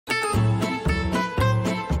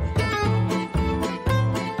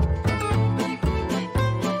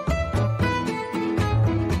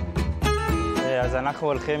אז אנחנו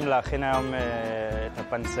הולכים להכין היום את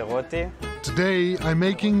הפנצרוטי. Today, I'm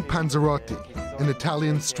making panzerotti, an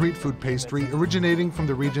Italian street food pastry originating from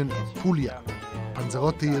the region of Puglia.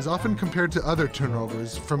 Panzerotti is often compared to other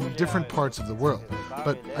turnovers from different parts of the world,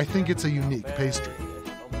 but I think it's a unique pastry.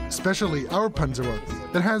 Especially our panzerotti,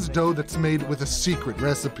 that has dough that's made with a secret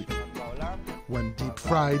recipe. When deep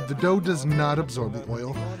fried, the dough does not absorb the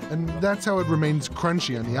oil, and that's how it remains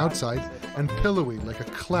crunchy on the outside and pillowy like a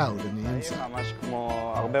cloud in the inside. ממש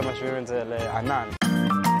כמו הרבה משווים את זה לענן.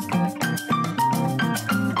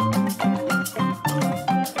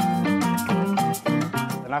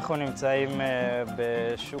 אנחנו נמצאים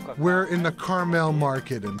בשוק. We're in the Carmel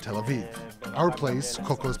market in Tel Aviv. Our place,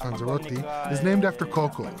 Coco's Panzerotti, is named after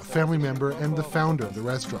Coco, a family member and the founder of the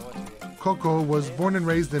restaurant. Coco was born and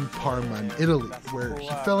raised in Parma, Italy, where he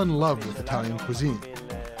fell in love with Italian cuisine.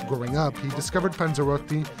 Growing up, he discovered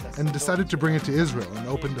panzerotti and decided to bring it to Israel and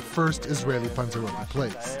opened the first Israeli panzerotti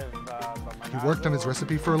place. He worked on his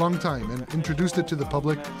recipe for a long time and introduced it to the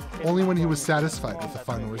public only when he was satisfied with the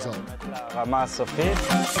final result.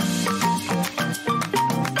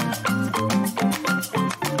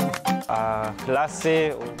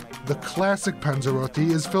 The classic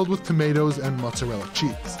panzerotti is filled with tomatoes and mozzarella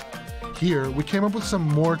cheese. Here, we came up with some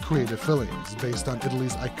more creative fillings based on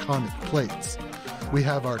Italy's iconic plates. We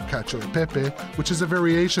have our cacio e pepe, which is a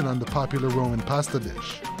variation on the popular Roman pasta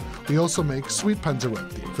dish. We also make sweet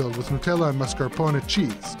panzerotti filled with Nutella and mascarpone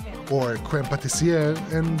cheese, or crème pâtissière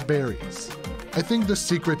and berries. I think the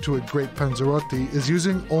secret to a great panzerotti is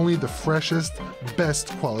using only the freshest, best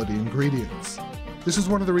quality ingredients. This is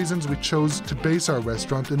one of the reasons we chose to base our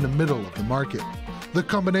restaurant in the middle of the market. The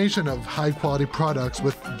combination of high-quality products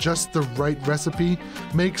with just the right recipe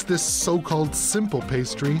makes this so-called simple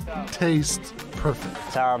pastry taste perfect.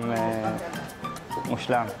 טעם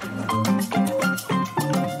מושלם.